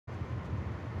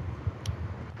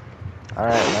All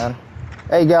right, man.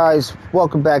 Hey guys,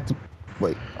 welcome back to.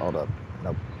 Wait, hold up.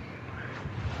 Nope.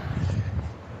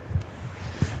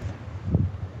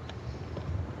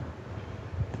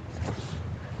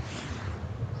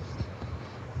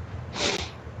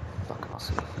 Fuck, I'll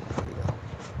save the full video.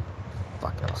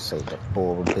 Fuck, I'll save the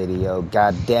full video.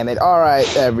 God damn it! All right,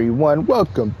 everyone,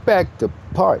 welcome back to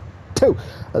part 2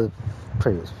 of the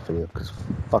previous video. Cause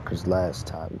fuckers, last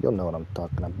time, you'll know what I'm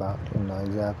talking about. You'll know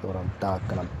exactly what I'm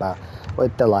talking about.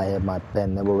 Wait till I hit my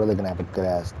pen, then we're really gonna have a good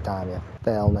ass time. You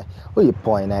feel me? Who you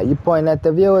pointing at? You pointing at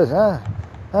the viewers, huh?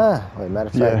 Wait, matter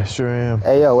of fact. Yeah, sure am.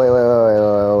 Hey, yo, wait.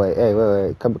 Hey,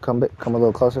 wait. Come a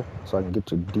little closer so I can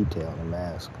get your detail on the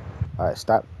mask. All right,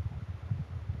 stop.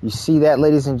 You see that,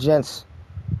 ladies and gents?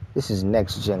 This is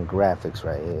next-gen graphics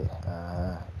right here.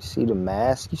 You see the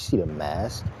mask? You see the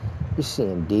mask? You're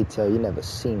seeing detail you never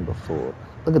seen before.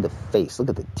 Look at the face. Look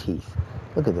at the teeth.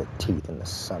 Look at the teeth in the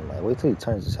sunlight. Wait till he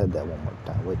turns his head that one more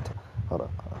time. Wait till, hold on.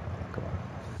 Come on.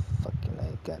 Fucking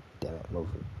A. God damn it. Move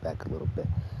it back a little bit.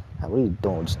 What are you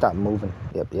doing? Just stop moving.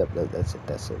 Yep.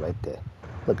 That's it right there.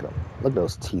 Look at them. Look at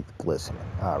those teeth glistening.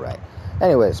 All right.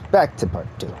 Anyways, back to part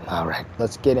 2. All right.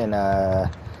 Let's get in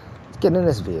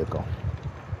this vehicle.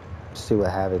 See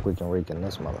what havoc we can wreak in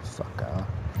this motherfucker, huh?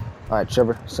 All right,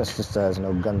 Trevor, since this has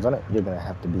no guns on it, you're gonna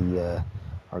have to be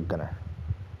our gunner.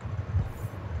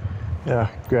 Yeah,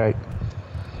 great.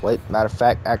 Wait, matter of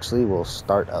fact, actually, we'll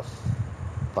start a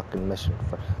fucking mission.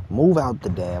 Move out the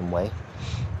damn way.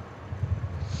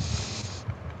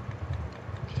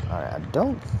 All right, I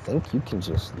don't think you can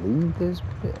just leave this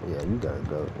bit. Yeah, you gotta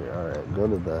go here. All right, go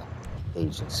to the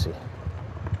agency.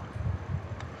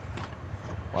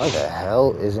 Why the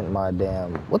hell isn't my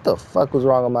damn... What the fuck was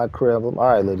wrong with my career emblem?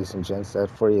 Alright, ladies and gents, that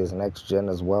for you is next gen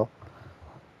as well.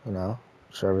 You know,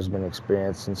 Trevor's been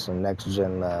experiencing some next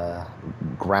gen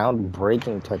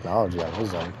groundbreaking technology on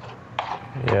his end.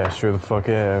 Yeah, sure the fuck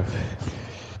have.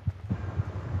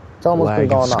 Tell him what's been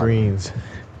going screens.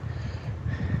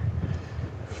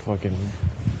 Fucking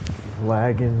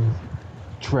lagging,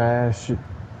 trash,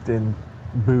 and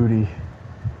booty.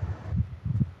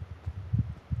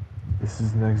 This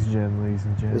is next gen, ladies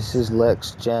and gents. This is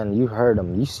next gen. You heard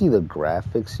him. You see the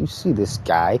graphics. You see this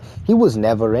guy. He was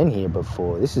never in here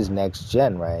before. This is next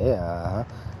gen right here.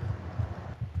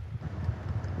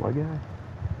 What guy?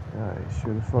 Yeah,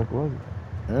 sure the fuck was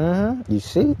it. You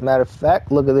see? Matter of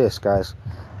fact, look at this, guys.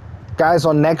 Guys,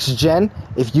 on next gen,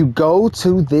 if you go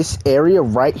to this area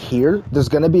right here, there's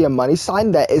going to be a money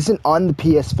sign that isn't on the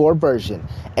PS4 version.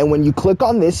 And when you click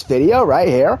on this video right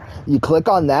here, you click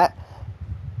on that,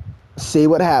 see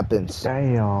what happens.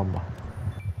 Damn.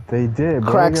 They did,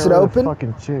 bro. Cracks it open.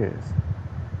 Fucking chairs.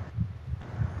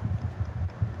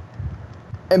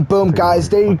 And boom, guys,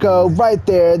 there you go, right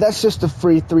there. That's just a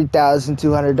free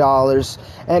 $3,200.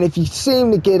 And if you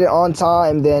seem to get it on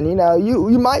time, then, you know,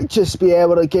 you might just be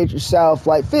able to get yourself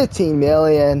like 15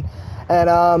 million.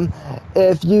 And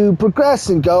if you progress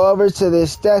and go over to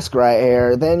this desk right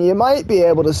here, then you might be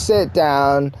able to sit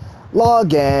down,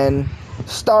 log in,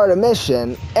 start a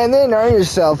mission, and then earn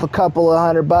yourself a couple of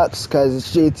 $100 because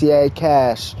it's GTA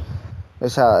cash.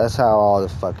 That's how all the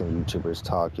fucking YouTubers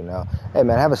talk, you know. Hey,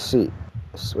 man, have a seat.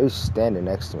 So he's standing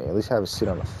next to me. At least have a seat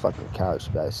on the fucking couch,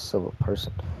 you guys. Civil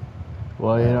person.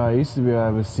 Well, you know, I used to be able to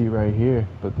have a seat right here,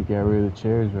 but they got rid of the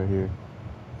chairs right here.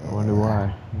 I wonder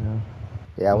why, you know?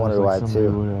 Yeah, I wonder why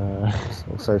too. Would,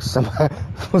 Looks like somebody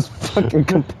was fucking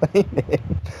complaining.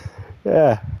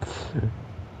 Yeah.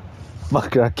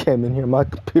 Fuck it, I came in here, my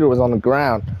computer was on the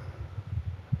ground.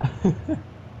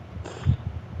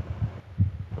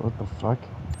 What the fuck?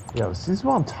 Yo, this is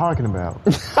what I'm talking about.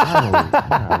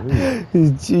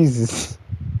 Jesus.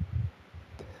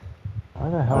 Why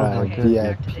the hell is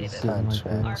VIP contracts?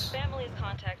 Our family's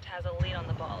contact has a lead on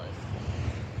the ballers.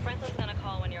 Franklin's gonna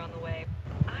call when you're on the way.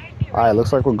 Alright,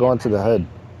 looks like we're going to the hood.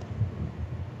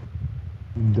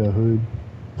 The hood.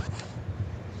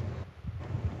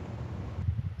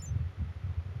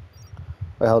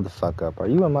 Wait, hold the fuck up. Are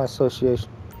you in my association?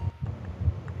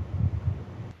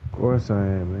 Of course I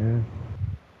am, man.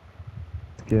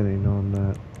 Getting on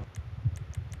that.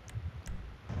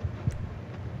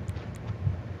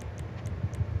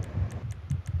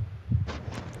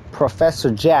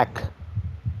 Professor Jack.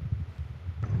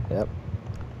 Yep.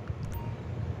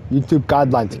 YouTube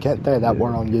guidelines. You can't say that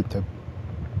word on YouTube.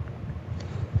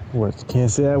 What? You can't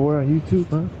say that word on YouTube,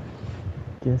 huh?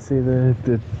 Can't say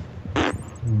the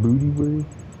booty word?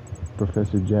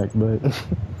 Professor Jack butt.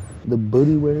 The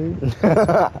booty word? Is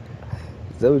that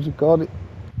what you called it?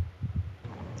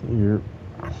 Yep.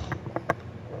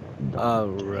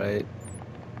 Alright.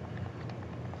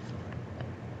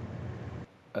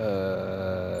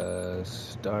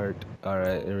 Start.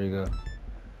 Alright, here we go.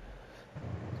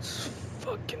 Let's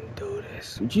fucking do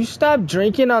this. Would you stop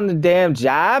drinking on the damn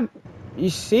job?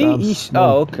 You see?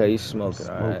 Oh, okay, he's smoking.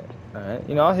 Alright. Alright.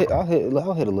 You know, I'll hit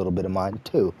a little bit of mine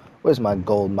too. Where's my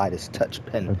gold Midas touch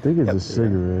pen? I think it's a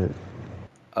cigarette.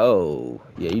 Oh,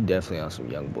 yeah, you definitely on some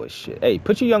young boy shit. Hey,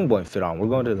 put your young boy fit on. We're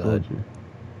going to the hood.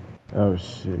 Oh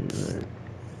shit, you're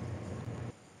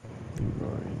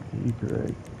right. You're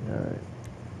correct. Alright.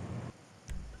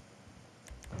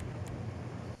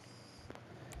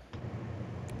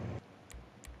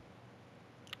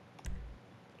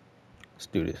 Let's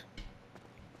do this.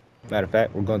 Matter of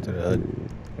fact, we're going to the hood.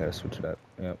 Gotta switch it up.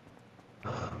 Yep.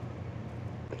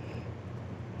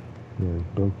 Yeah,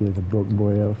 the broke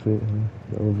boy outfit, huh?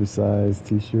 The oversized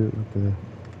t-shirt with the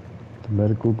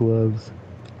medical gloves.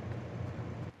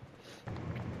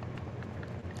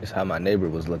 That's how my neighbor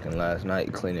was looking last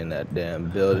night, cleaning that damn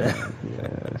building.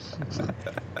 Yes.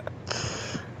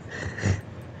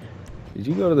 Did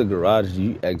you go to the garage? Did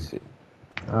you exit?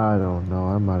 I don't know.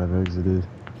 I might have exited.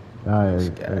 This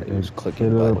guy was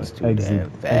clicking buttons too damn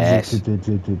fast.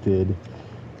 Exited.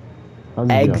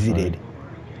 Exited.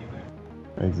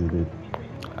 Exited.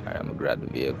 Alright, I'm gonna grab the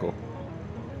vehicle.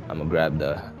 I'm gonna grab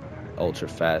the ultra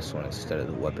fast one instead of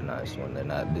the weaponized one. They're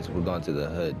not. We're going to the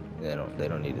hood. They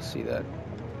don't need to see that.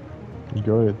 You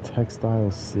go to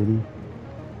Textile City?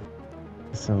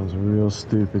 That sounds real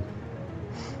stupid.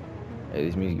 Hey,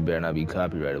 this music better not be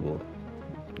copyrightable.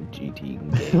 GT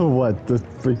game. What, the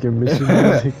freaking mission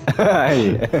music?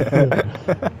 Yeah,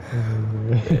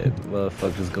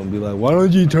 motherfuckers gonna be like, why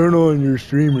don't you turn on your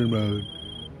streamer mode?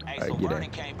 Hey, so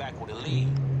Vernon came back with a lead.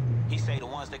 He say the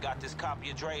ones that got this copy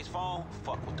of Dre's phone,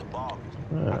 fuck with the ballers.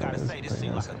 I gotta say, this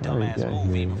seems like a dumbass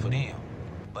move even for them.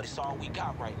 But it's all we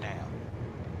got right now.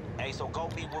 Hey, so go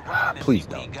meet with Vernon and please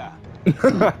see what he got.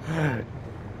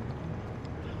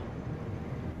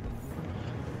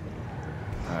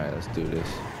 Alright, let's do this.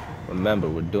 Remember,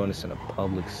 we're doing this in a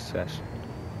public session.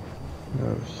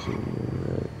 Oh shit,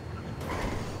 you're right.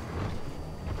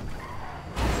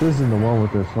 This isn't the one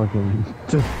with the fucking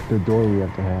the door we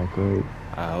have to hack, right?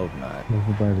 I hope not.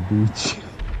 Over by the beach.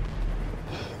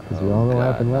 Because we all know what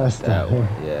happened last that time. One.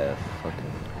 Yeah,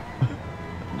 fucking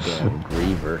damn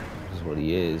griever is what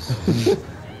he is.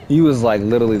 He was like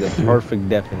literally the perfect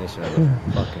definition of a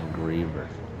fucking griever.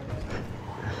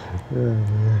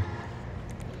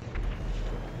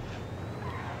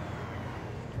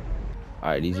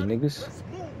 Alright, easy niggas.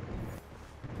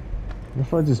 What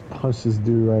if I just punch this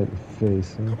dude right in the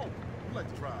face, huh?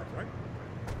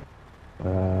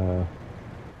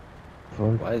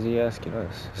 Fuck. Why is he asking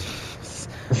us?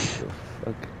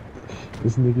 Fuck.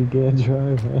 This nigga can't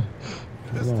drive, huh?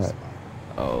 Not.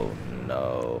 Oh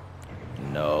no.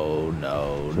 No.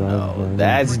 Drive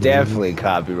That's definitely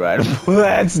copyrightable.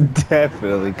 That's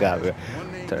definitely copyright.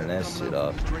 Turn that shit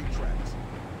off.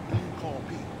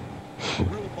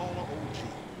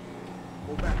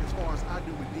 Go back as far as I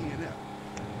do with DNF.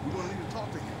 We're gonna need to talk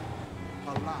to him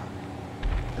alive.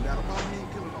 And that'll probably mean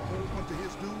killing a whole bunch of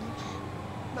his dudes.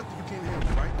 Nothing you can't handle,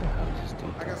 right?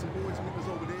 I got some boys with us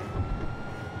over there.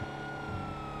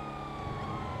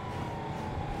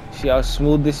 See how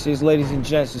smooth this is, ladies and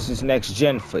gents. This is next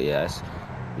gen for you guys.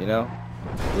 You know,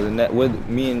 with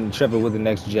me and Trevor, with the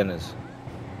Next-Genas.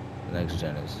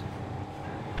 Next-Genas.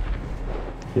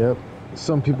 Yep.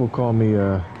 Some people call me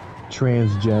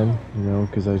transgen, you know,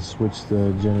 because I switched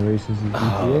the generations of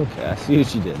GTA. Oh, okay, I see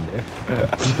what you did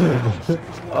there.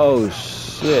 Oh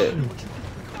shit!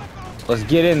 Let's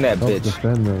get in that bitch.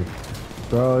 Defend them.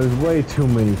 Bro, there's way too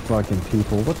many fucking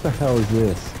people. What the hell is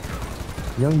this?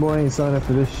 Young boy ain't signed up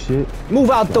for this shit. Move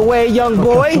out the way, young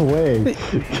boy! Out the way.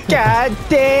 God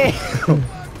damn!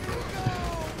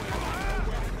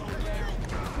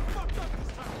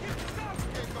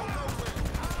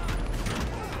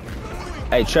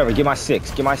 Hey Trevor, get my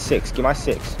six. Get my six. Get my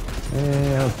six.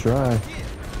 Yeah, I'll try.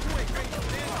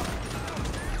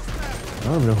 I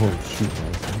don't know how to shoot.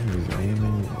 I'm just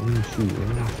aiming shoot.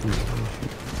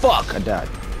 Fuck! I died.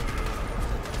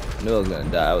 I knew I was gonna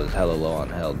die. I was hella low on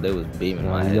health. They was beaming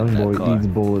my head Young in that boy car. eats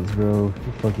bullets, bro.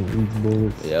 He fucking eats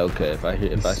bullets. Yeah, okay. If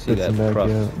I see that back prof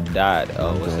out. died.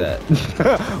 Oh, what's that?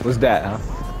 What's that, huh?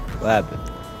 What happened?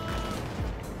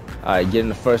 Alright, get in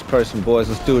the first person, boys.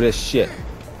 Let's do this shit.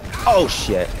 Oh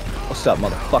shit. What's up,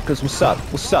 motherfuckers? What's up?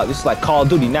 What's up? This is like Call of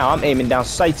Duty now. I'm aiming down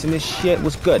sights in this shit.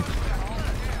 What's good?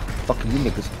 Fucking you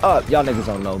niggas up. Y'all niggas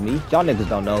don't know me. Y'all niggas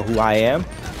don't know who I am.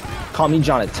 Call me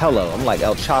Jonatello. I'm like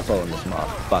El Chapo in this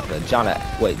motherfucker. John,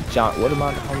 what am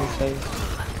I homies saying?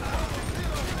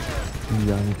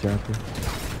 Johnny Chapo.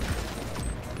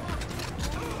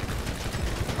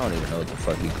 I don't even know what the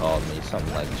fuck he called me.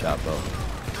 Something like Chapo.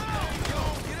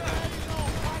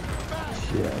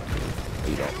 shit out of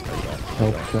You don't.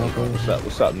 Help chopper.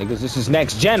 What's up, niggas? This is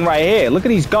next gen right here. Look at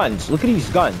these guns. Look at these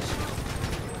guns.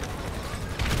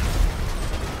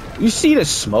 You see the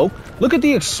smoke? Look at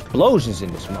the explosions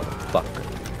in this motherfucker.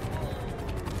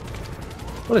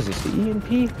 What is this, the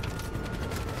EMP?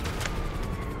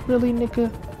 Really,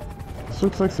 nigga? This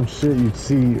looks like some shit you'd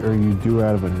see or you do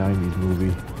out of a 90s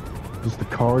movie. Just the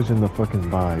cars and the fucking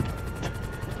vibe.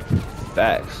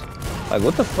 Facts. Like,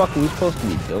 what the fuck are we supposed to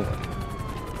be doing?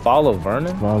 Follow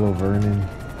Vernon? Follow Vernon.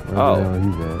 Where the hell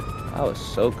he's at? I was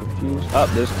so confused. Oh,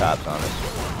 there's cops on us.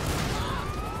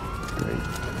 Great.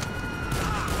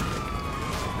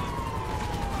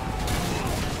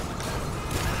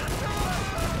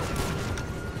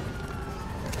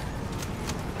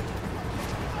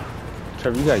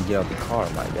 Trevor, you gotta get out the car,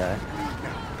 my guy.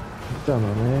 What's up,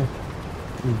 my man?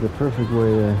 This is the perfect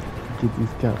way to get these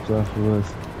cops off of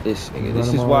us. This nigga, this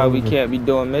is why we can't be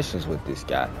doing missions with this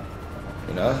guy.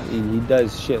 You know, he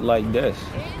does shit like this.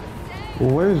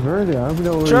 Well, where's Vernon? I don't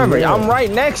know where Trevor, he's at. I'm right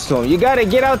next to him. You gotta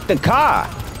get out the car.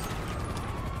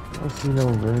 I don't see no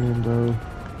Vernon, bro.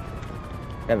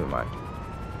 Never mind.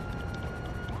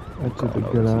 I took the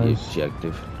Going good over to the eyes.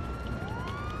 objective.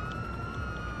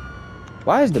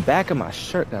 Why is the back of my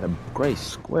shirt got a gray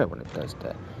square when it does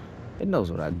that? It knows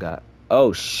what I got.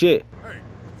 Oh shit. Hey,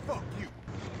 fuck you.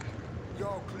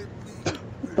 Y'all clip me.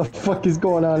 What the fuck is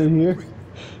going on in here?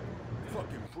 Fucking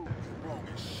prove me wrong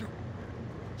and shoot.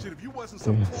 Shit, if you wasn't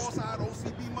some cross-eyed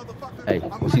OCB motherfucker, Hey,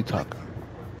 I what's he might like talking? you.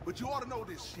 But you ought to know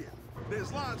this shit.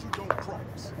 There's lines you don't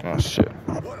cross. Oh shit.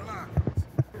 What lines?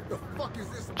 The fuck is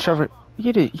this? Trevor,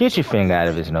 get your finger out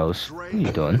of his nose. What are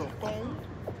you doing? The phone?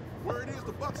 Where it is,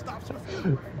 the buck stops with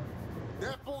you.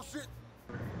 That bullshit?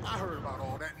 I heard about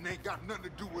all that and ain't got nothing to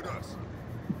do with us.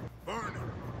 Burn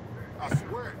it. I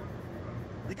swear.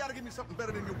 You gotta give me something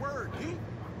better than your word, P.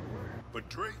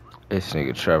 Betray. This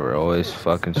nigga Trevor always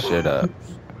fucking shit up.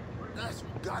 That's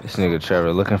what got This nigga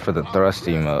Trevor looking for the thrust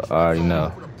emote. I already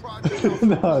know.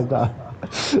 No.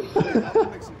 I'll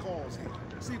make some calls here.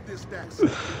 See if this stacks up.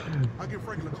 I'll give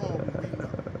Franklin a call when we meet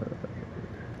up.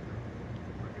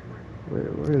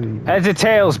 Where are these? Heads or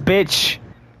tails, bitch.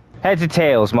 Heads or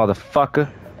tails, motherfucker.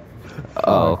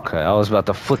 Oh, okay. I was about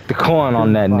to flick the coin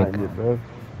on that Find nigga. it, bro.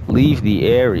 Leave the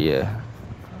area.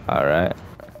 Alright.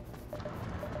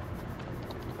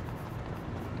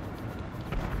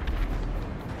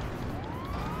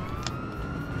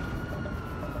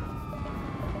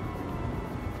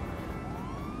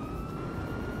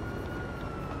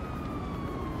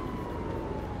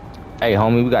 Hey,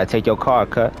 homie, we gotta take your car,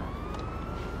 cut.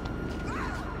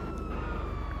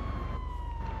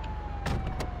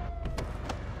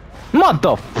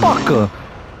 Motherfucker!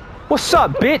 What's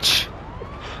up, bitch?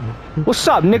 What's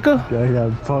up, nigga? Guy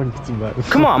got punked by the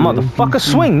Come on, fucking motherfucker,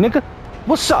 NPC. swing, nigga.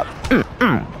 What's up?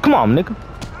 Come on, nigga.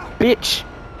 Bitch.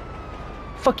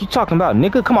 Fuck you talking about,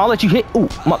 nigga? Come on, I'll let you hit. Ooh,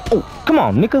 come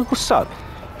on, nigga. What's up?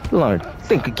 You learn to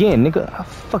think again, nigga. How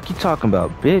fuck you talking about,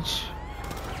 bitch?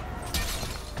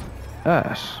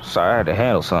 Sorry, I had to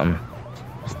handle something.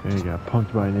 Yeah, he got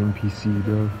punked by an NPC,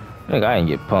 bro. Nigga, I ain't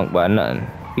get punked by nothing.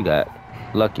 He got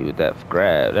lucky with that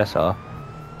grab, that's all.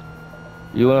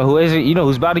 You know who is it? You know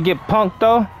who's about to get punked,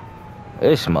 though?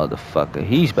 This motherfucker.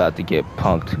 He's about to get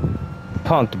punked.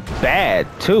 Punked bad,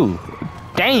 too.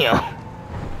 Damn!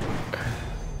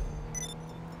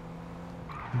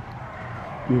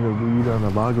 Give a weed on the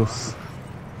Lagos.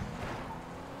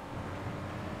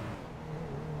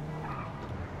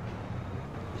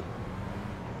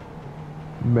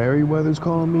 Merriweather's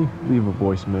calling me? Leave a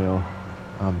voicemail.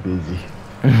 I'm busy.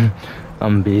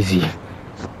 I'm busy.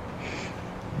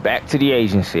 Back to the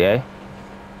agency, eh?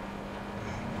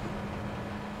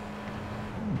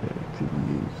 Back to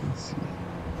the agency.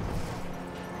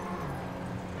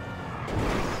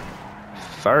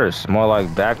 First, more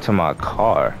like back to my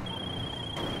car.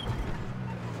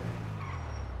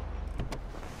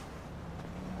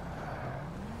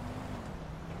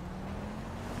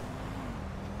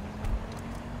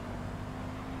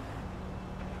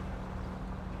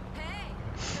 Hey,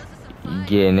 those are some fun.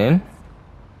 Getting in.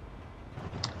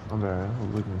 I'm alright,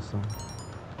 I'm looking at something.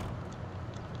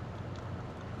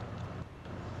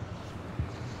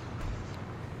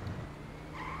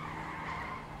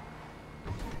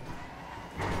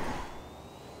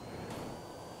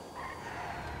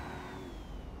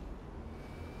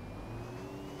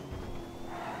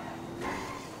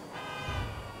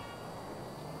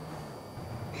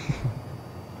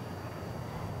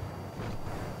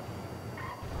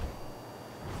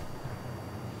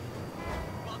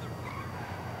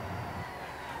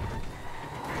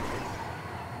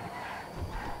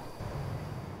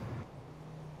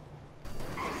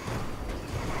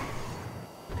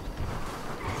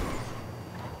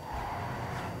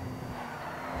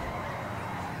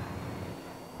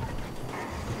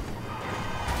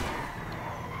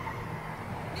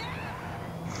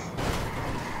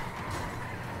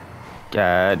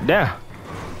 God damn.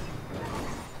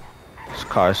 This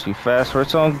car's too fast for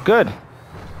its own good.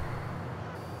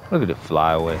 Look at it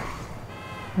fly away.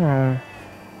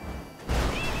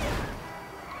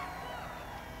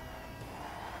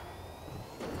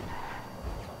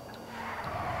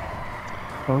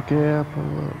 Okay, I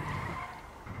pull up.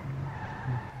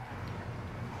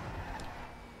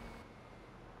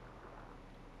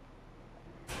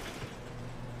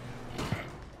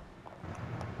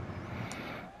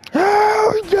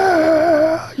 Oh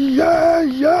yeah, yeah,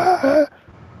 yeah.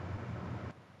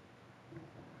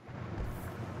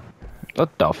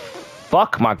 What the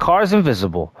fuck? My car's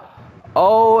invisible.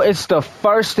 Oh, it's the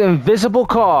first invisible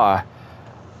car.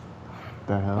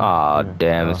 The hell? Aw, Yeah.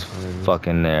 damn, Oh, it's there it is.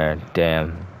 fucking there.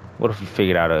 Damn. What if we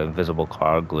figured out an invisible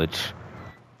car glitch?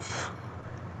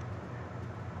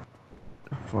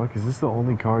 Fuck, is this the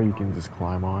only car you can just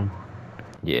climb on?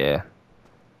 Yeah.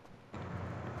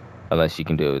 Unless you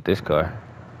can do it with this car.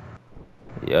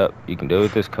 Yep, you can do it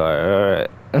with this car.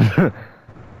 Alright.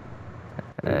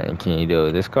 And can you do it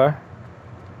with this car?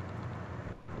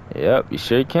 Yep, you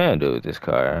sure can do it with this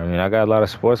car. I mean, I got a lot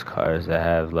of sports cars that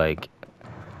have, like...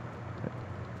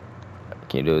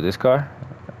 Can you do it with this car?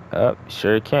 Yep, you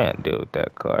sure can do it with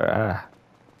that car. Ah,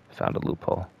 found a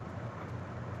loophole.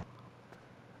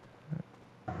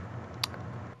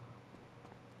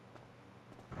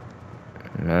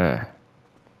 Man.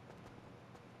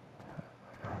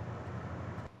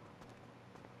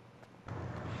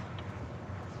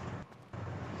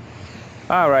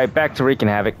 Alright, back to wreaking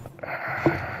havoc.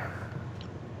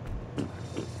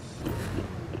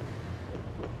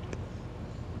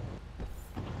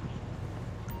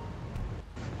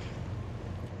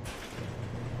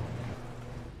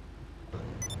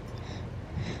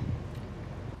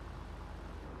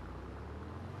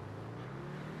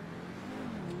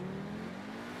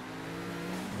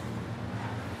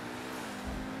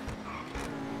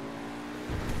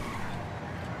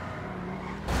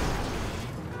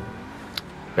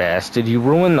 Bastard, you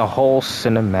ruined the whole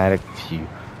cinematic view.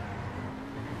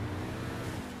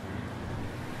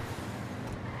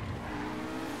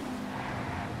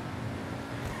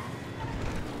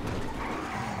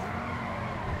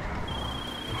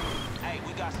 Hey,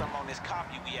 we got something on this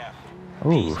copy we have.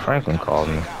 Ooh, Franklin called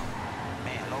me. Man,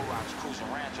 Low Rock's cruising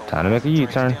ranch Time to make a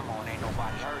U-turn.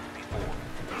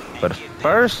 But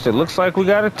first, it looks like we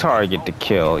got a target to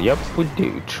kill. Yep, we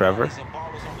do, Trevor.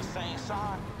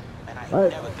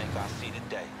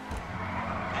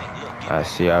 I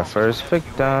see our first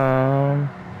victim.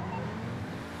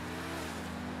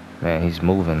 Man, he's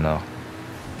moving though.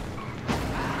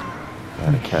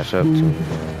 Gotta catch up to him,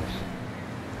 guys.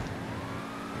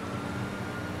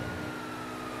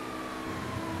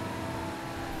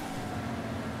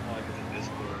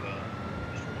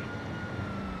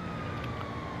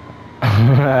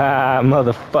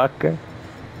 Motherfucker.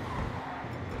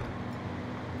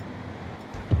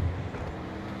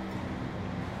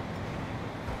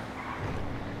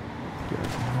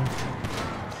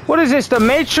 What is this, the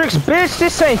Matrix, bitch?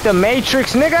 This ain't the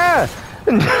Matrix, nigga.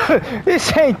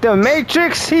 This ain't the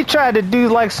Matrix. He tried to do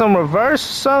like some reverse,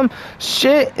 some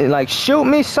shit, and like shoot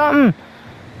me something.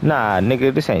 Nah,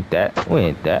 nigga, this ain't that. We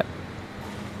ain't that.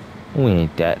 We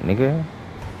ain't that, nigga.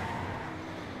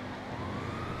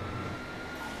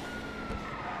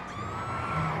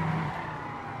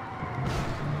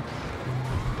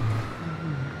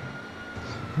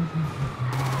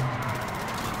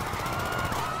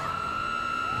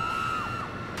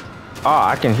 Oh,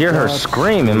 I can hear her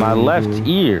scream in my left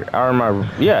ear. Or in my,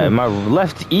 yeah, in my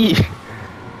left ear.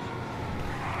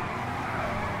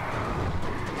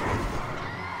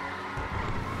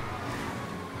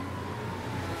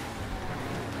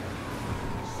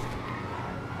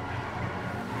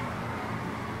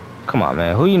 Come on,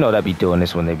 man. Who you know that be doing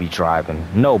this when they be driving?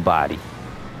 Nobody.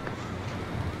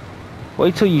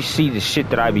 Wait till you see the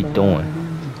shit that I be doing.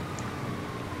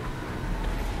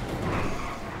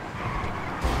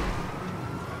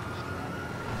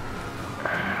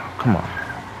 Come on.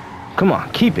 Come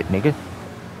on, keep it, nigga.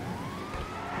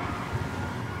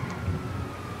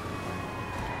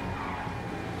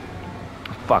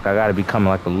 Fuck, I gotta become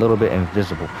like a little bit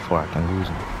invisible before I can lose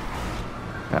him.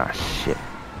 Ah, shit.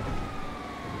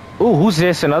 Ooh, who's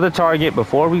this? Another target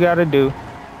before we gotta do.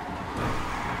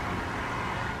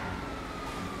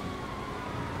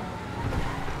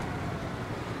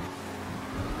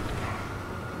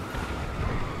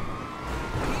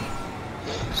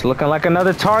 It's looking like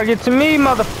another target to me,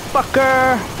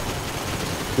 motherfucker.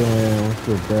 Damn, what's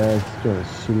the bad, got a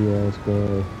shitty ass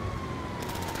car.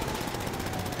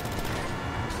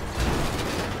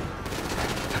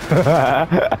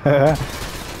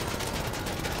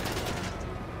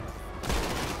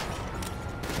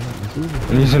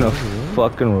 I'm using a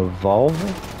fucking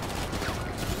revolver?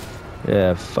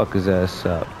 Yeah, fuck his ass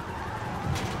up.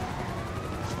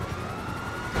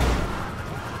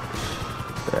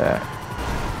 Yeah.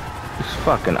 These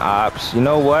fucking ops. You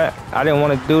know what? I didn't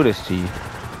want to do this to you.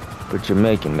 But you're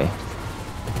making me.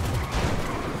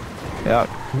 Yep.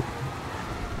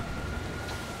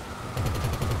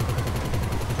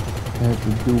 Had to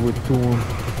do it to him.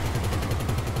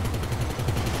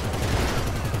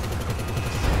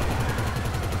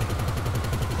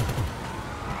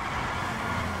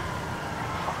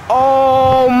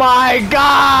 Oh my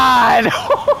god!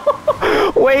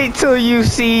 Wait till you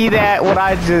see that, what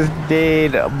I just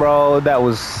did, bro. That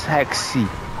was sexy.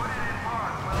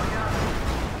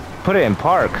 Put it in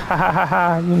park. Ha ha ha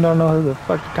ha. You don't know who the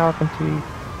fuck you're talking to.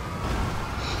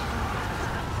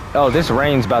 Oh, this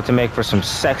rain's about to make for some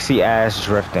sexy ass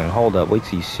drifting. Hold up, wait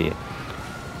till you see it.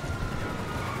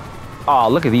 Oh,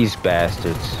 look at these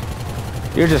bastards.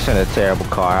 You're just in a terrible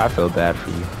car. I feel bad for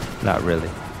you. Not really.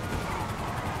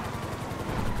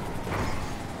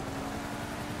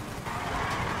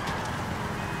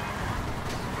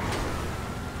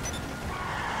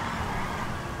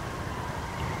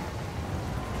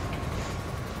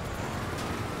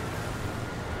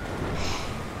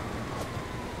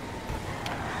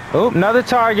 Oh, another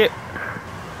target.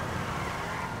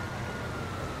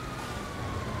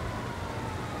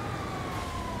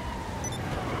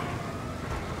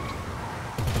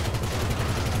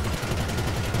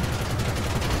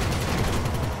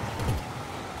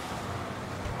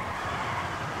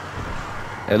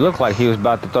 It looked like he was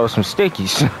about to throw some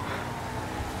stickies.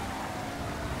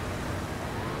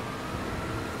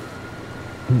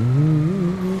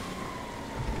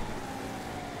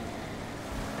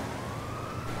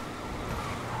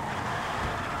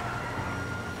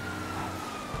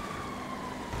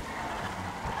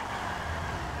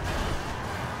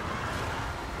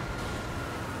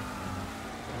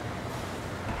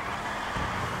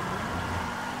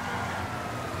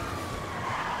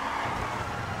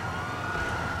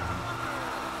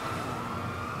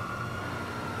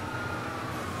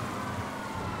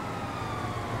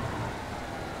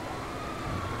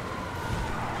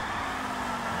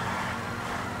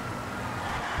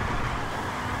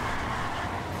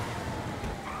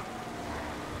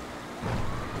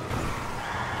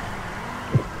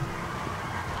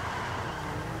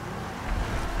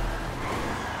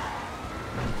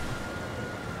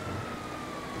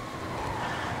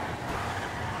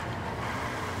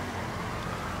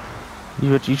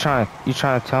 You trying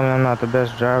to tell me I'm not the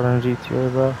best driver in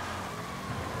GTA, bro?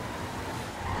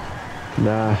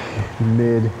 Nah,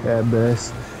 mid at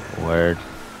best. Word.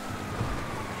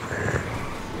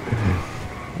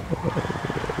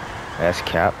 That's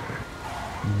cap.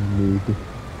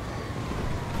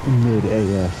 Mid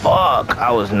AF. Fuck!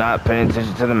 I was not paying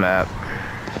attention to the map.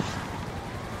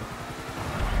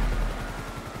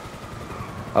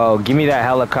 Oh, give me that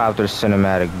helicopter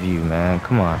cinematic view, man.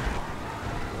 Come on.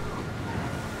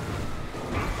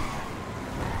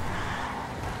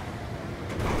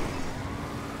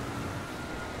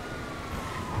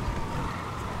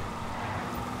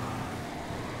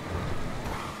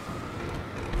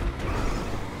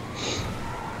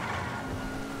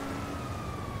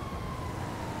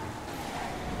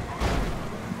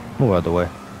 Move out the way.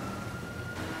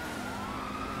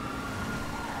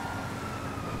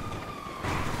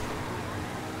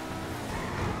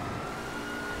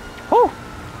 Oh!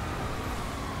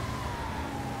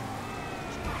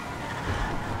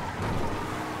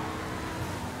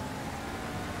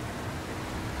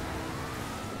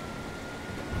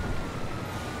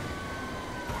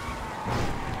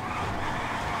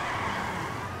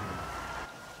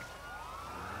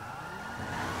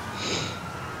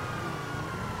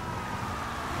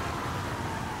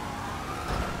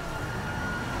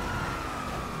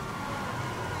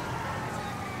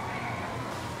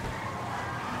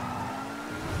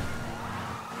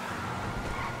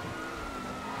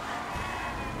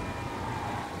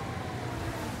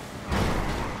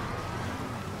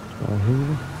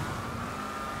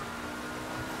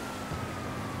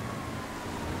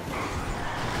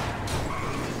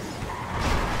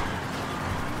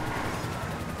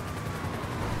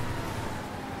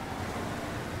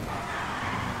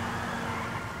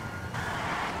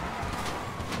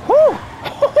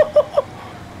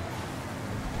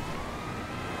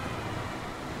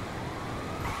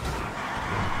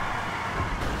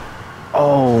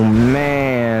 Oh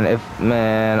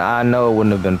man, I know it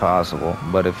wouldn't have been possible,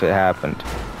 but if it happened.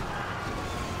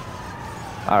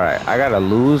 Alright, I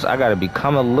gotta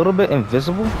become a little bit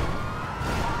invisible.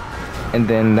 And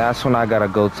then that's when I gotta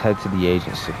go head to the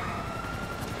agency.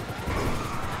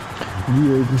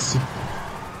 You agency.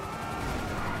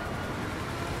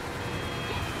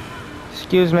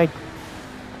 Excuse me.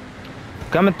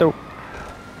 Coming through.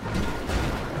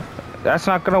 That's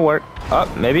not gonna work.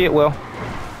 Oh, maybe it will.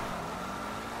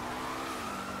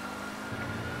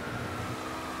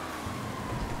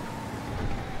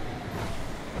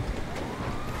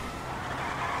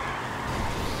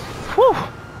 Whew.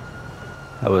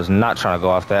 I was not trying to go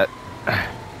off that.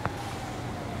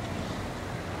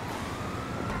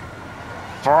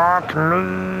 Fuck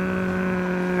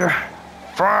me.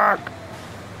 Fuck.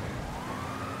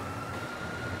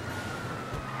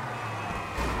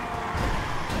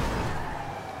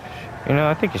 You know,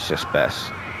 I think it's just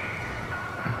best.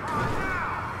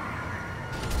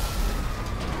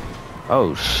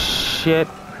 Oh, shit.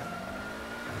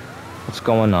 What's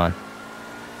going on?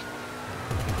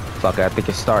 Fuck, I think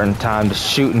it's starting time to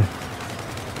shooting.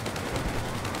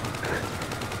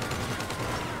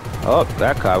 Oh,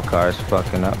 that cop car is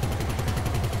fucking up.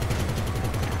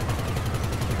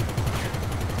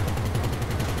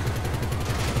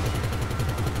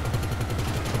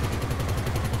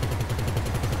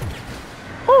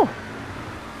 Whew.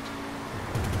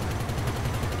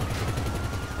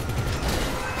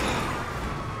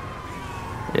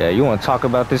 Yeah, you want to talk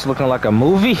about this looking like a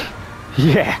movie?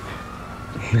 Yeah.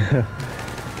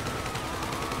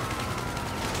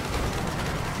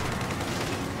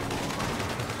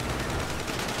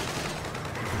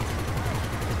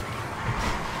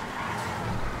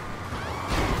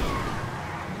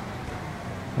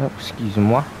 Oh,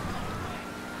 excusez-moi.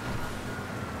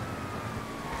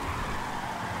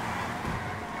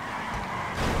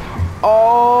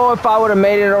 Oh, if I would have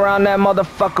made it around that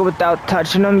motherfucker without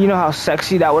touching him, you know how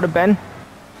sexy that would have been?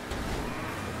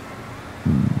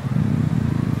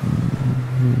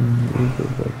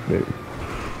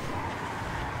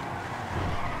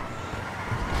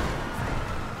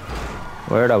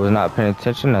 Weird, I was not paying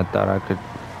attention. I thought I could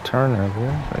turn over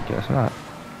here. I guess not.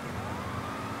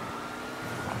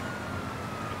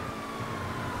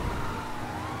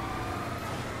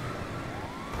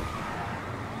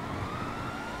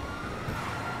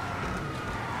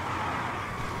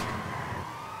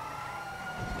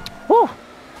 Woo!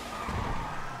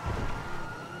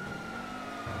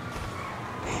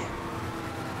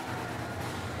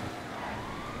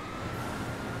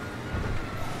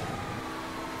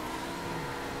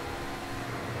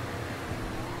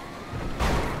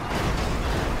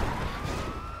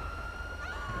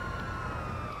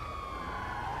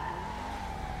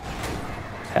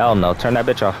 Hell no, turn that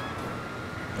bitch off.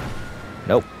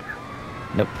 Nope.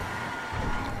 Nope.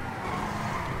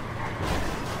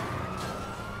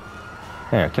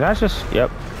 Here, can I just... Yep,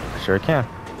 sure can.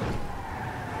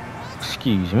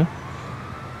 Excuse me.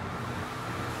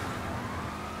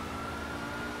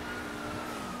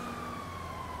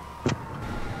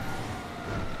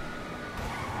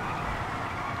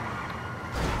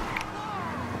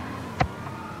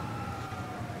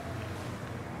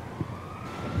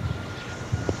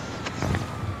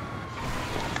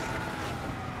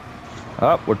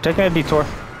 Oh, we're taking a detour.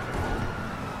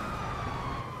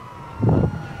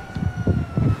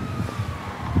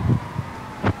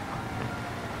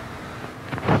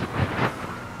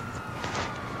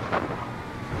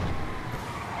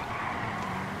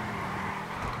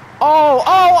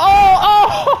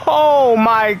 Oh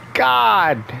my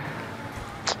God!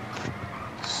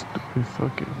 Stupid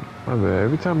fucking. My bad.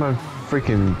 Every time I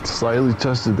freaking slightly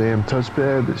touch the damn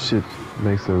touchpad, that shit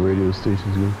makes the radio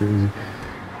stations go crazy.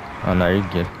 Oh no, you're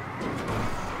good.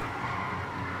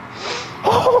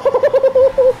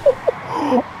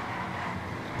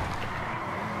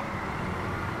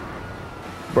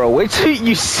 Bro, wait till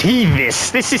you see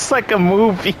this. This is like a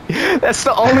movie. That's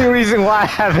the only reason why I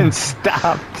haven't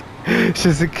stopped. It's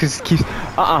just because it keeps...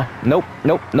 Nope,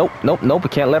 nope, nope, nope, nope. We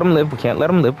can't let him live. We can't let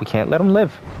him live. We can't let him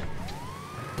live.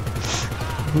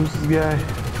 Who's this guy?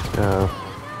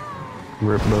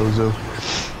 Rip Bozo.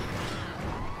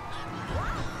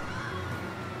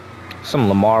 Some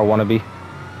Lamar wannabe.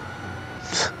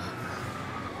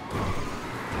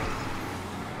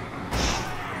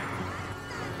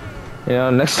 You know,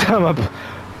 next time I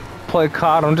play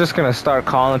COD, I'm just gonna start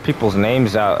calling people's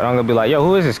names out, and I'm gonna be like, "Yo,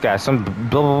 who is this guy?" Some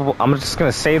blah blah blah. I'm just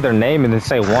gonna say their name and then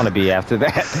say wannabe after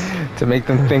that to make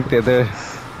them think that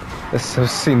they've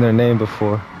seen their name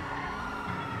before.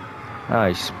 Oh,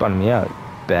 you spun me out,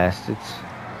 bastards.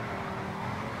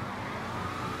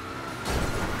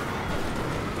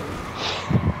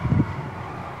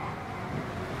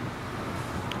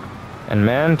 And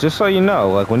man, just so you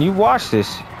know, like when you watch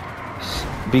this,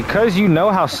 because you know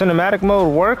how cinematic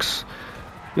mode works,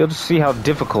 you'll just see how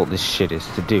difficult this shit is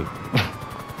to do.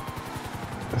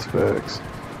 That's facts.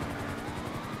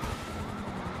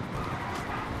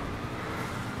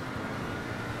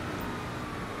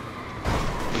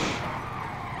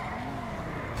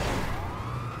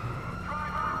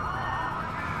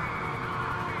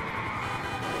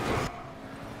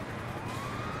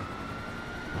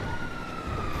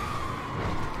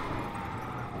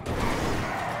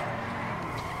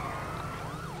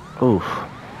 Oof.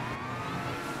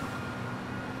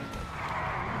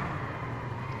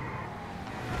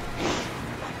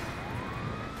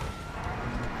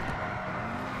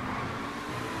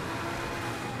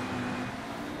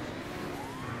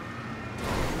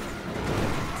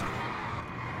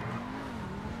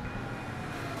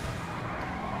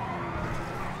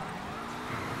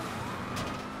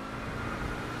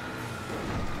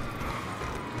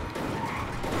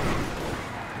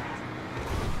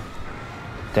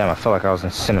 Damn, I felt like I was in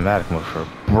cinematic mode for a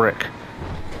brick.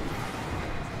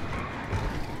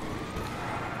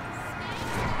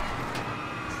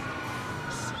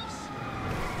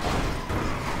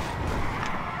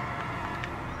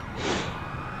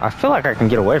 I feel like I can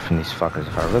get away from these fuckers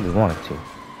if I really wanted to.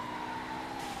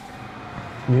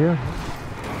 Yeah.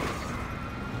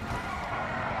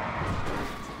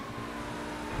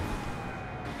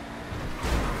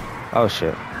 Oh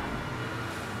shit.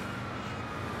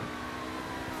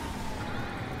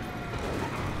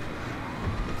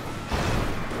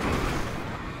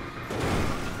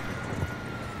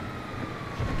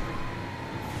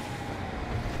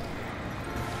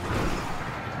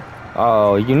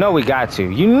 Oh, you know we got to.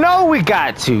 You know we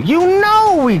got to. You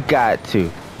know we got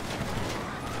to.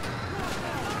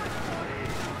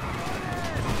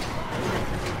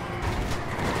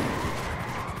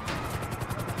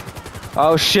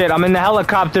 Oh shit, I'm in the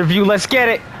helicopter view. Let's get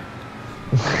it.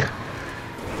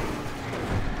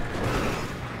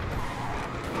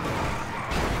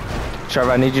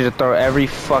 Trevor, I need you to throw every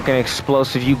fucking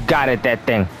explosive you got at that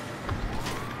thing.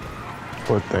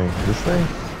 What thing? This thing?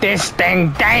 This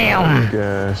thing, damn! Oh,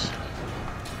 gosh.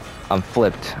 I'm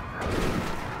flipped.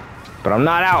 But I'm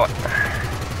not out.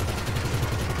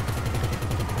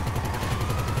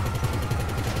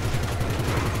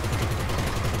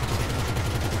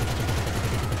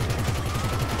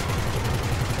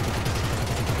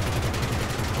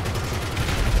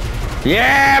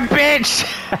 Yeah, bitch!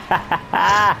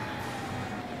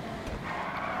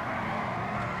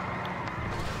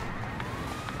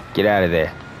 Get out of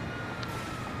there.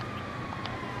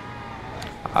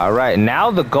 Alright,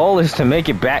 now the goal is to make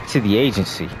it back to the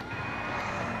agency.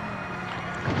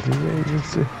 The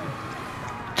agency.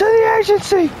 To the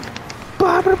agency!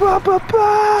 Ba ba ba ba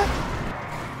ba!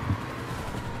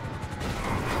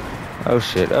 Oh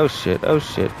shit, oh shit, oh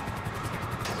shit.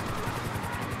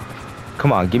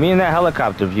 Come on, get me in that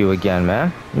helicopter view again,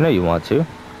 man. You know you want to.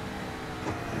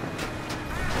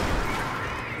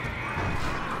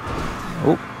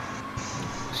 Oh.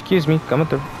 Excuse me, coming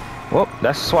through. Whoa,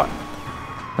 that's a SWAT.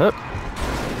 Up.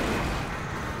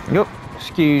 Yep.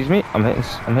 Excuse me. I'm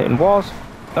hitting walls.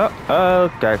 Oh,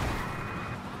 okay.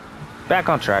 Back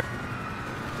on track.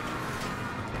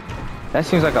 That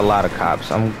seems like a lot of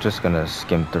cops. I'm just gonna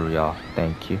skim through y'all.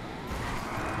 Thank you.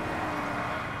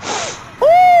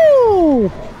 Ooh!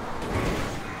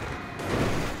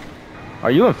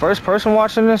 Are you in first person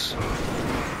watching this?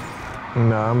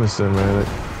 Nah, I'm a cinematic.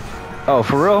 Oh,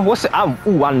 for real? What's it?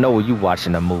 Ooh, I know you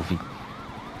watching a movie.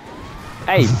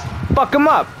 Hey, fuck him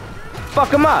up!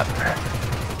 Fuck him up!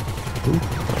 Ooh,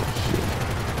 oh,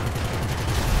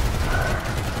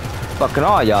 Fucking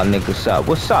all y'all niggas up.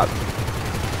 What's up?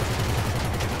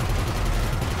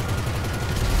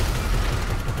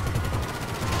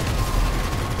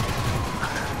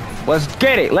 Let's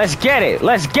get it! Let's get it!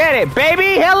 Let's get it,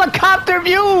 baby! Helicopter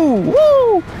view!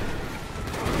 Woo!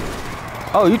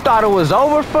 Oh, you thought it was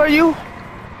over for you?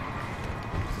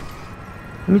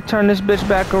 Let me turn this bitch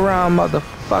back around,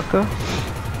 motherfucker.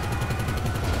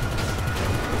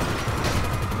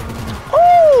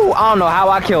 Ooh! I don't know how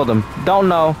I killed him. Don't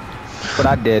know. But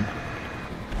I did.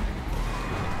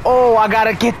 Oh, I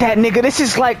gotta get that nigga. This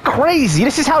is like crazy.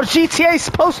 This is how GTA is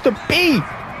supposed to be.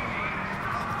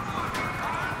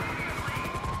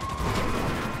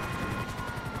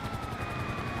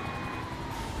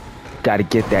 Gotta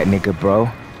get that nigga, bro.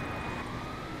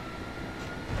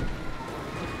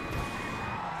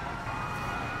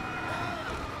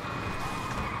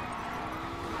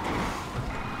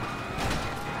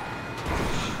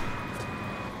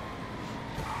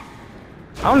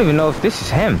 I don't even know if this is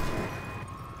him.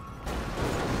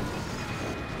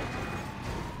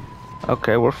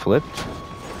 Okay, we're flipped.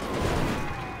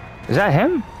 Is that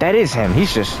him? That is him.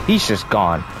 He's just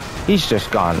gone. He's just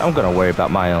gone. I'm gonna worry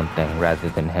about my own thing rather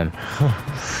than him.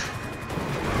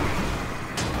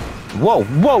 Whoa,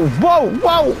 whoa, whoa,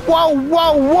 whoa, whoa,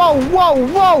 whoa, whoa, whoa,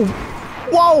 whoa,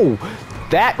 whoa!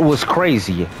 That was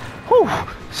crazy. Whew.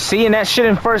 Seeing that shit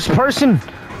in first person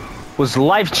was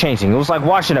life-changing. It was like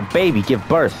watching a baby give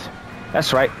birth.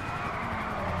 That's right.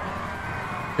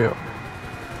 Yeah.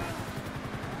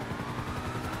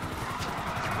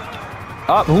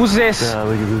 Oh, who's this? Yeah,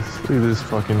 look at this. Look at this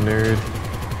fucking nerd.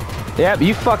 Yep,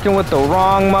 you fucking with the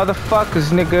wrong motherfuckers,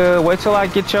 nigga. Wait till I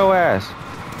get your ass.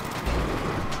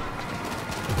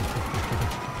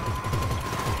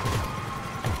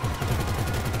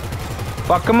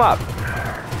 Fuck him up.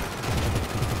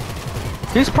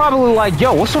 He's probably like,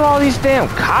 yo, what's with all these damn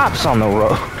cops on the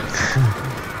road?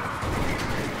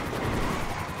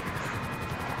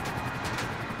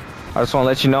 I just want to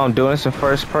let you know I'm doing this in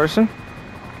first person.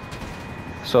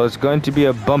 So it's going to be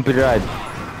a bumpy ride.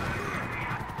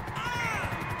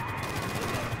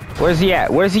 Where's he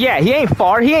at? Where's he at? He ain't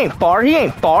far. He ain't far. He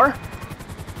ain't far.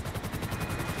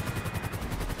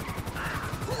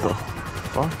 The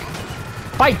fuck?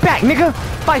 Fight back, nigga!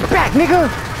 Fight back, nigga!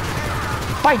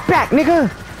 Fight back, nigga!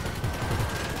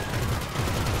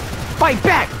 Fight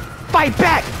back! Fight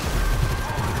back!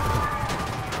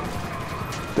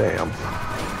 Damn.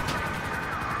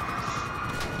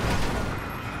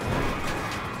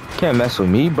 Can't mess with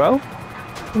me, bro.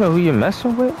 You know who you're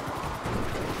messing with?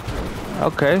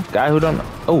 Okay, guy who don't know.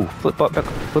 Oh, flip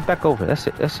back over. That's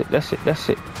it, that's it, that's it, that's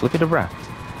it. Flip it around.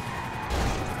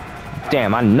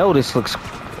 Damn, I know this looks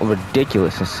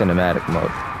ridiculous in cinematic mode.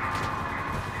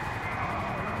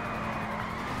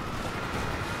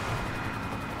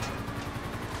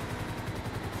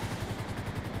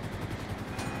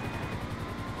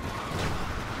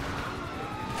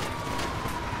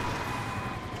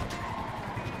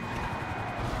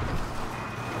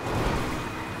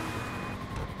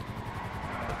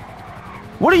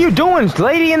 What are you doing,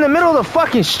 lady, in the middle of the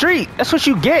fucking street? That's what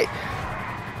you get.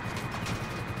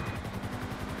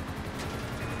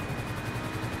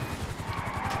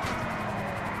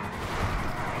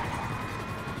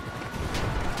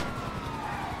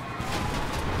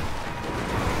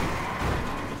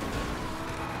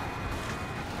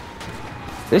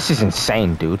 This is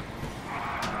insane, dude.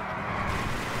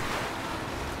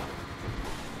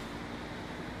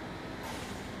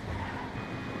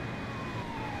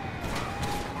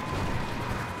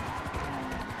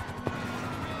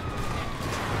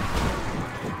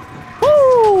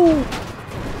 Woo!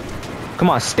 Come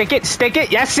on, stick it, stick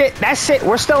it. That's it, that's it.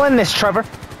 We're still in this, Trevor.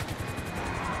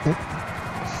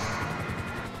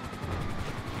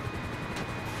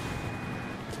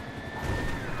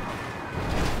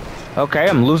 Okay,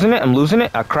 I'm losing it, I'm losing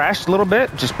it. I crashed a little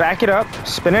bit. Just back it up,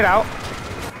 spin it out.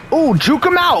 Ooh, juke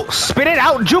him out. Spin it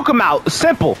out, juke him out.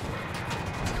 Simple.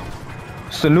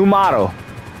 It's the new motto.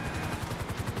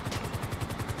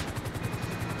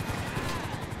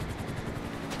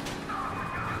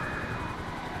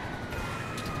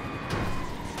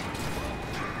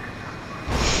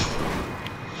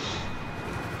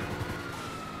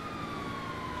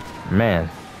 Man,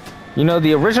 you know,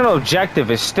 the original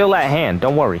objective is still at hand.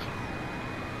 Don't worry.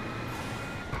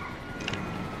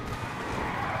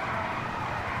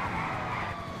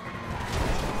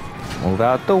 Move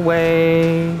out the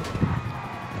way.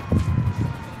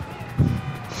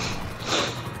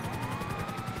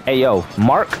 Hey, yo,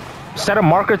 set a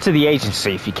marker to the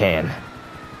agency if you can.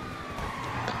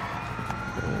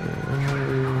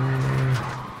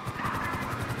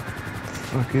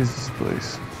 Fuck is this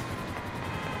place?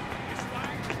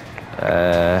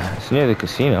 It's near the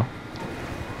casino.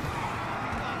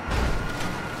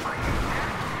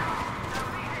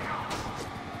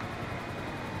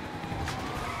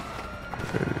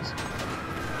 There it is.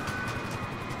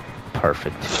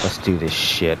 Perfect. Let's do this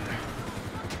shit.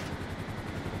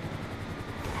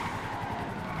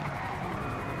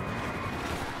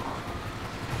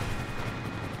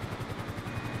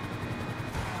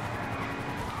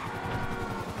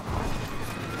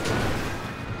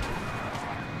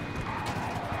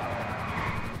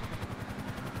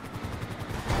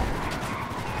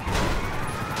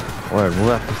 Word, move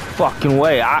out the fucking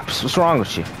way, ops. What's wrong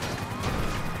with you?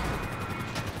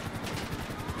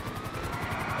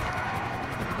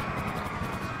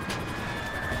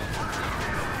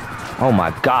 Oh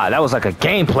my god, that was like a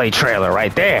gameplay trailer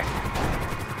right there.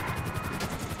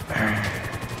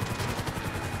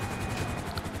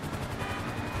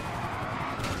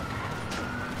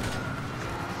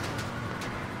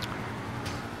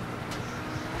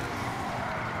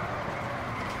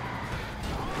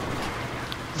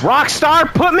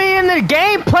 Rockstar, put me in the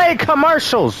gameplay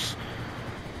commercials.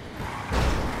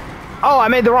 Oh, I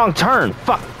made the wrong turn.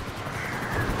 Fuck.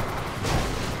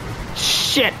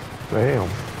 Shit. Damn.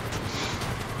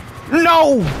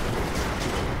 No.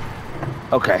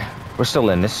 Okay, we're still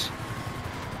in this.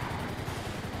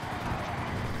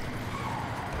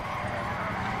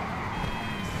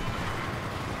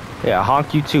 Yeah,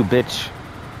 honk you too, bitch.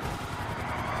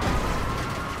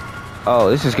 Oh,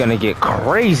 this is gonna get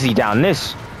crazy down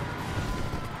this.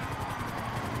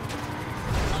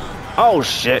 Oh,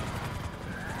 shit.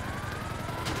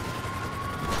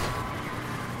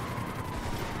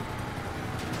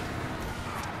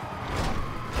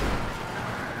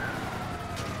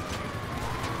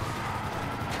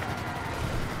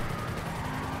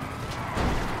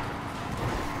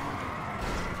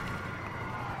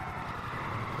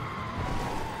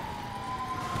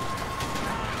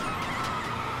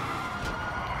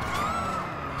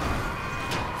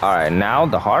 Alright, now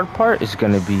the hard part is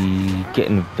gonna be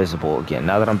getting visible again.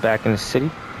 Now that I'm back in the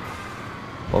city.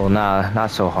 Well, nah,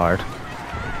 not so hard.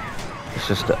 It's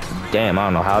just, damn, I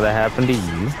don't know how that happened to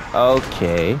you.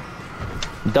 Okay.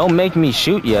 Don't make me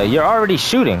shoot ya. You're already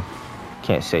shooting.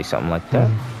 Can't say something like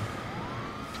that.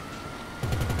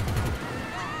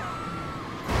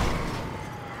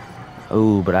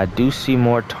 Ooh, but I do see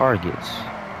more targets.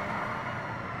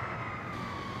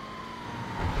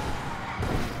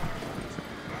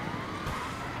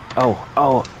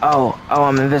 Oh,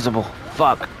 I'm invisible.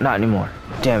 Fuck, not anymore.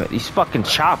 Damn it, these fucking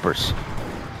choppers.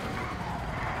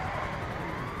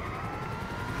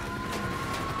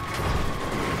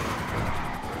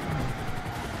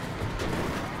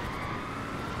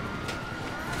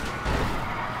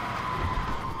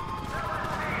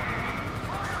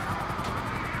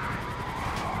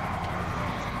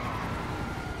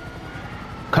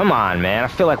 Come on, man. I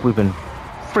feel like we've been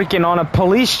freaking on a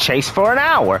police chase for an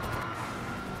hour.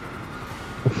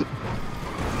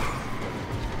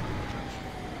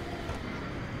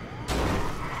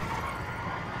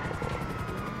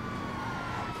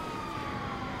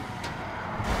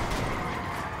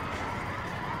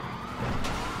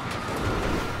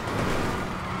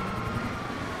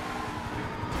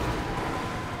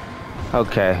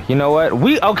 Okay, you know what?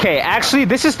 Actually,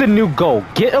 this is the new goal.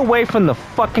 Get away from the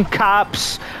fucking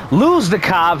cops, lose the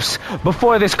cops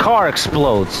before this car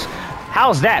explodes.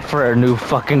 How's that for a new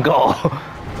fucking goal?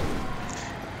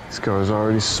 This car's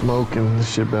already smoking.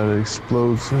 This shit about to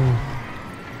explode soon.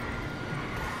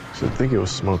 So I think it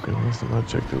was smoking. Last time I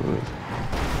checked it was.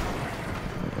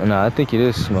 No, I think it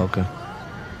is smoking.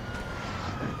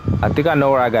 I think I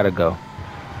know where I gotta go.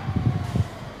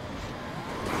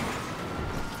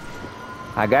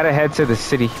 I gotta head to the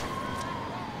city.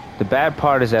 The bad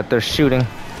part is that they're shooting.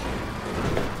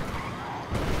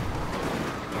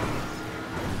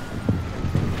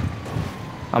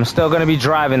 I'm still gonna be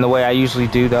driving the way I usually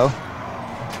do, though.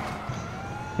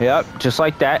 Yep, just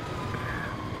like that.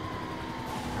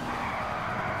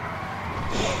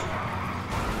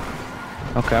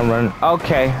 Okay, I'm running.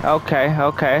 Okay.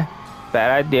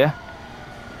 Bad idea.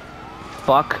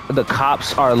 Fuck, the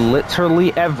cops are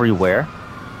literally everywhere.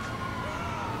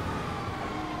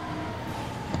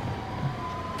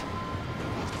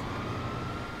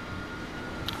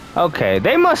 Okay,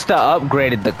 they must have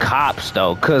upgraded the cops,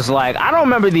 though, because, like, I don't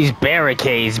remember these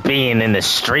barricades being in the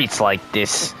streets like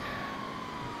this.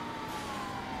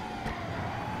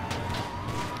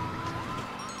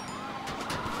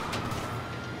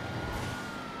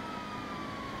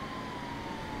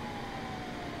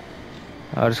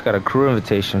 I just got a crew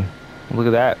invitation. Look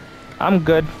at that. I'm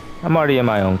good. I'm already in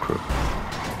my own crew.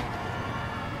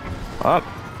 Up.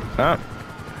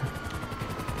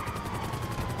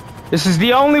 This is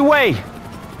the only way.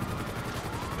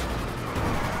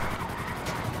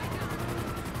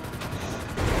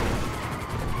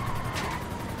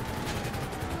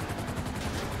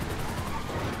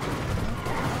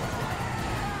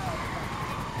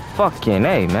 Fucking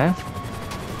A, man.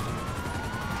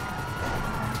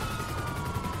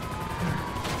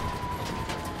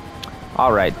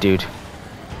 All right, dude.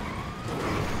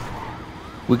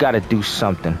 We gotta do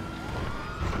something.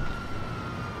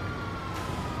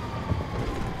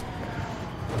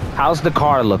 How's the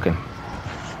car looking?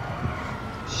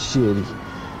 Shitty.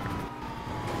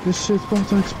 This shit's about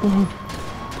to explode.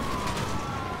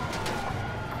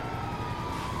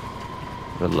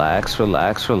 Relax.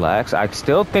 I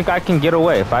still think I can get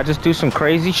away. If I just do some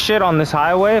crazy shit on this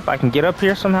highway, if I can get up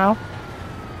here somehow.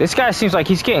 This guy seems like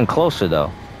he's getting closer,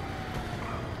 though.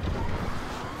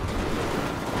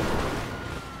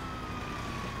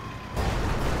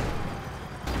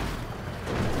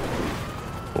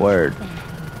 Word.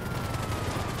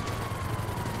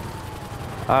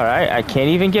 Alright, I can't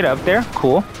even get up there.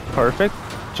 Cool. Perfect.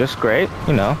 Just great,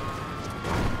 you know.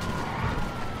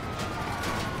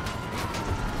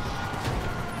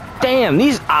 Damn,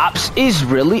 these ops is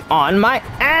really on my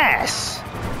ass.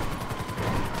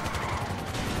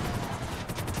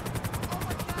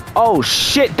 Oh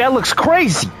shit, that looks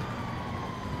crazy.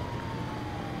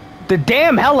 The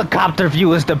damn helicopter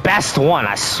view is the best one,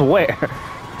 I swear.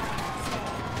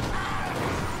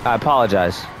 I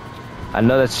apologize. I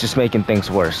know that's just making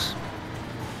things worse.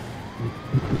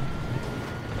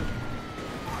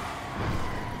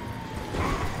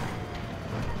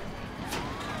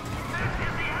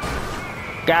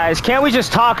 Guys, can't we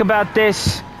just talk about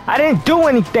this? I didn't do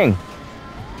anything.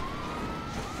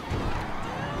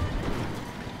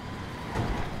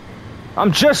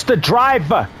 I'm just the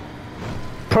driver.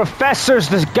 Professor's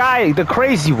this guy, the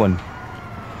crazy one.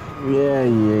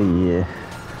 Yeah.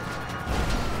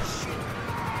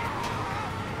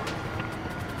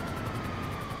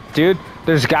 Dude,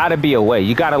 there's gotta be a way.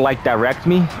 You gotta, like, direct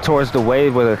me towards the way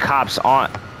where the cops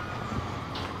aren't.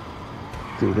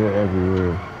 Dude, they're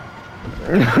everywhere.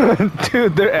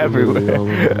 Dude, they're everywhere. Really all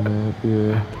over the map,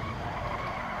 yeah.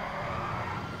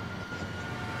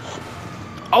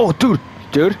 Oh,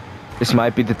 dude, this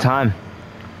might be the time.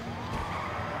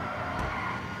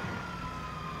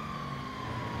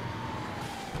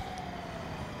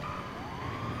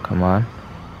 Come on.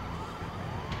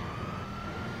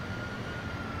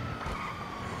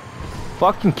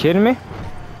 Fucking kidding me?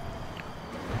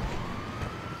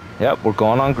 Yep, we're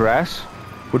going on grass.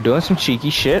 We're doing some cheeky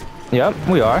shit. Yep,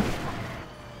 we are.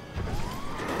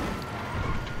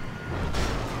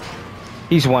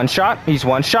 He's one shot. He's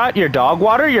one shot. You're dog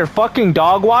water. You're fucking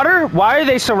dog water. Why are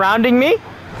they surrounding me?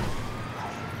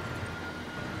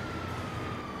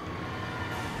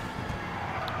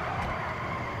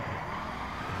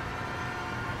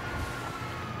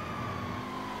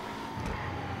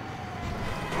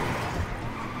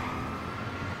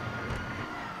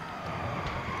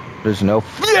 There's no...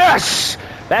 Yes!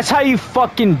 That's how you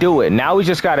fucking do it. Now we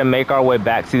just gotta make our way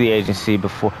back to the agency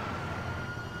before...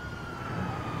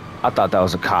 I thought that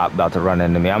was a cop about to run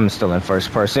into me. I'm still in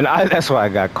first person. That's why I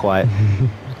got quiet.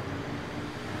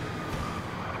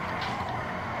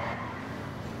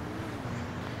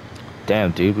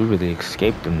 Damn, dude, we really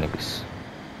escaped them niggas.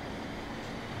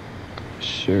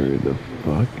 Sure the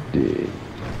fuck did.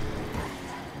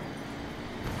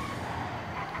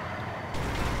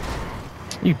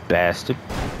 You bastard.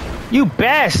 You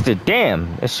bastard!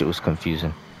 Damn, that shit was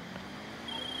confusing.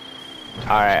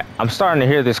 Alright, I'm starting to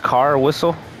hear this car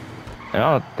whistle. And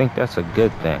I don't think that's a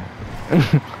good thing.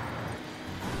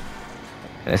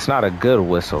 It's not a good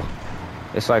whistle.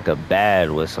 It's like a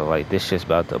bad whistle. Like this shit's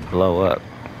about to blow up.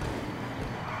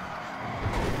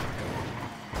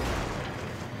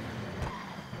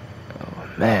 Oh,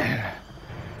 man.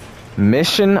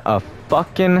 Mission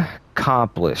fucking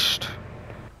accomplished.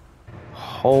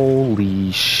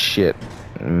 Holy shit.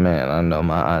 Man, I know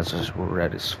my eyes are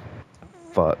red as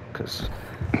fuck. Because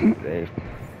they...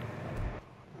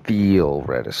 feel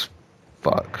red as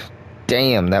fuck.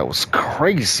 Damn, that was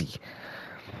crazy.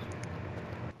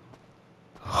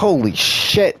 Holy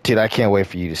shit, dude, I can't wait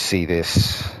for you to see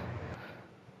this.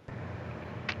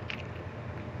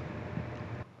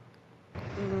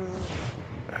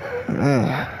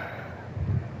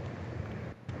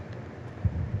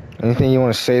 Anything you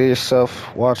want to say to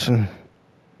yourself watching?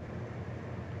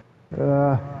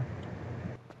 Nah,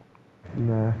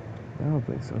 I don't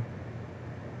think so.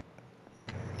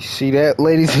 You see that,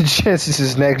 ladies and gents? This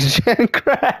is next-gen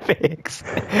graphics.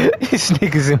 These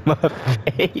niggas in my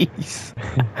face.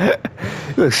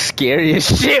 You look scary as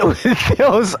shit with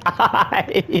those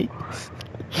eyes.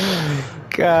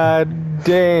 God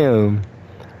damn.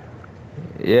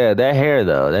 Yeah, that hair,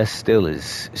 though, that still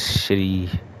is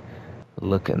shitty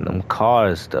looking. Them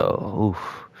cars, though.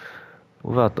 Oof.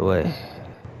 Move out the way.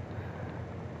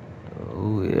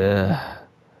 Oh, yeah.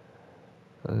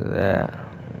 Look at that.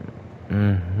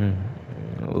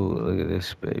 Oh, look at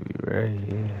this baby right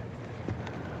here.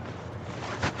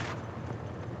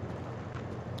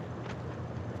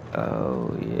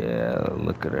 Oh, yeah,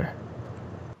 look at her.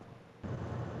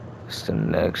 It's the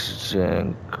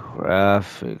next-gen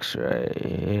graphics right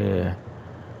here.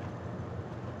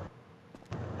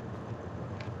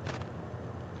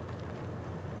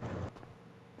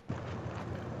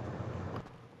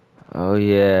 Oh,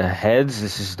 yeah, heads,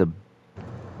 this is the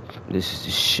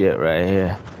shit right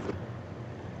here.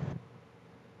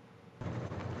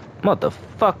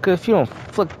 Motherfucker, if you don't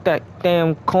flick that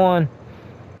damn coin.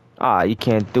 Ah, you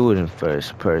can't do it in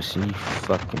first person, you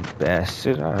fucking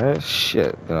bastard. Alright,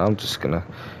 shit. Then I'm just gonna,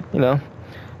 you know,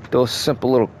 Those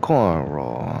simple little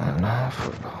cornrow on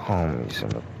for the homies in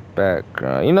the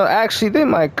background. You know, actually, they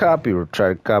might try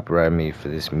to copyright me for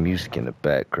this music in the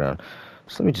background.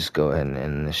 So let me just go ahead and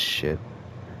end this shit.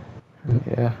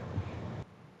 Yeah.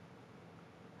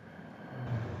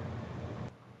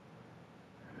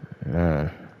 Man.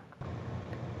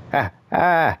 Ha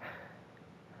ha.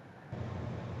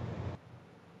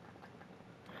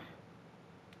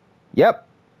 Yep.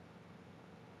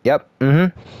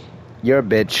 You're a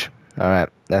bitch. Alright,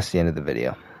 that's the end of the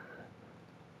video.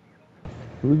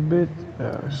 Who's bitch?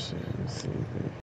 Oh shit, let's see.